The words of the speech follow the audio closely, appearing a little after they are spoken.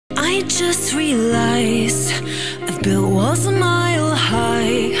I just realized I've built walls a mile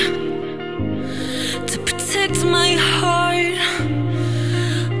high to protect my heart,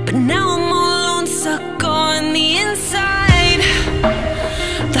 but now I'm all alone, stuck on the inside.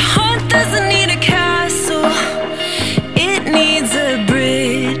 The heart doesn't need a castle, it needs a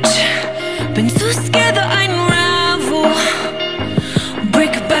bridge. Been too scared that I'd unravel.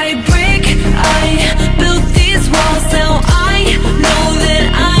 Brick by brick, I built these walls. Now I know that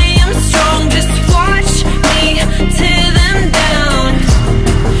I am strong. Just watch me tear them down.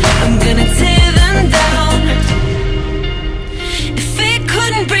 I'm gonna tear them down. If it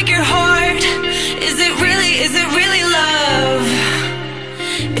couldn't break your heart, is it really love?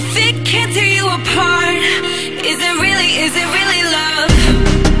 If it can't tear you apart, is it really love?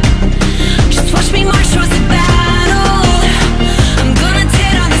 Just watch me march towards the battle. I'm gonna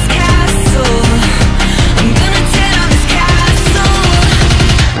tear down this castle. I'm gonna tear down this castle.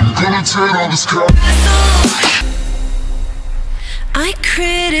 I'm gonna tear down this castle. I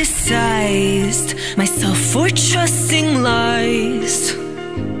criticized myself for trusting lies.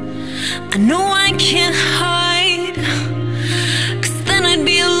 I know I can't hide, 'cause then I'd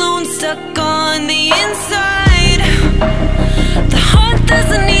be alone, stuck on the inside. The heart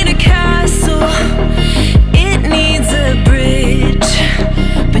doesn't need a castle, it needs a bridge.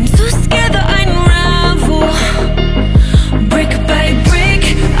 Been too scared that I'd unravel. Brick by brick,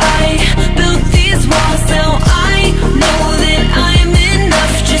 I built these walls. Now I know that I'm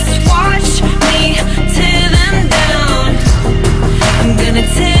enough. Just watch me tear them down. I'm gonna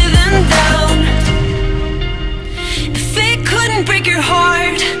tear them down. If it couldn't break your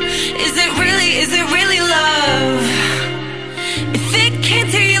heart, is it really love? If it can't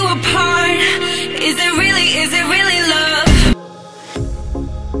tear you apart, is it really love?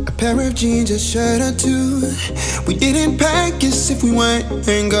 A pair of jeans, a shirt or two. We didn't pack as if we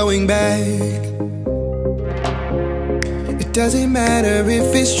weren't going back. It doesn't matter if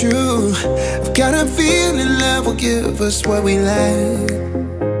it's true. I've got a feeling love will give us what we lack.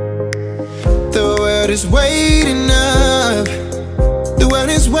 The world is waiting up. The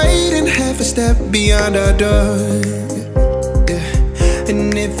world is waiting half a step beyond our door. Yeah.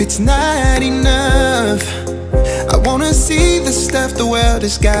 And if it's not enough, I wanna see the stuff the world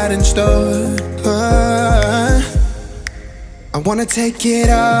has got in store. I wanna take it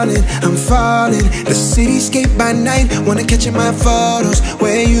all in, I'm falling. The cityscape by night, wanna catch in my photos.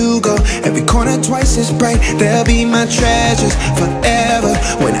 Where you go, every corner twice as bright. They'll be my treasures forever.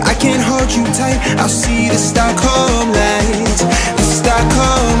 When I can't hold you tight, I'll see the Stockholm lights. The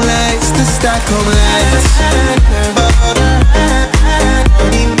Stockholm lights, the Stockholm lights.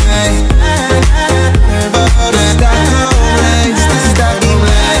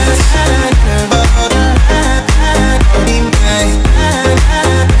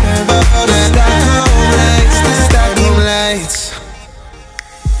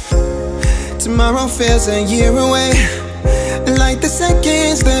 Tomorrow feels a year away, like the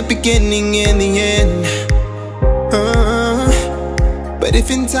seconds, the beginning and the end. But if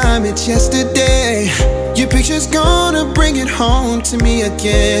in time it's yesterday, your picture's gonna bring it home to me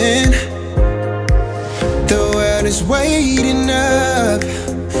again. The world is waiting up.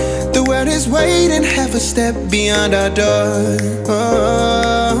 The world is waiting half a step beyond our door.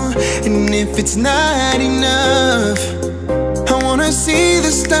 And if it's not enough, I wanna see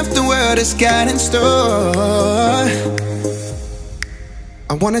the stuff the world has got in store.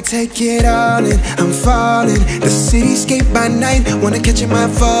 I wanna take it all in, I'm falling. The cityscape by night, wanna catch in my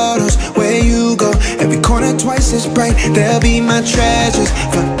photos. Where you go, every corner twice as bright. They'll be my treasures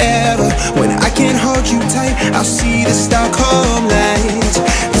forever. When I can't hold you tight, I'll see the Stockholm lights.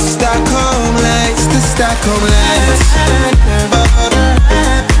 The Stockholm lights, the Stockholm lights.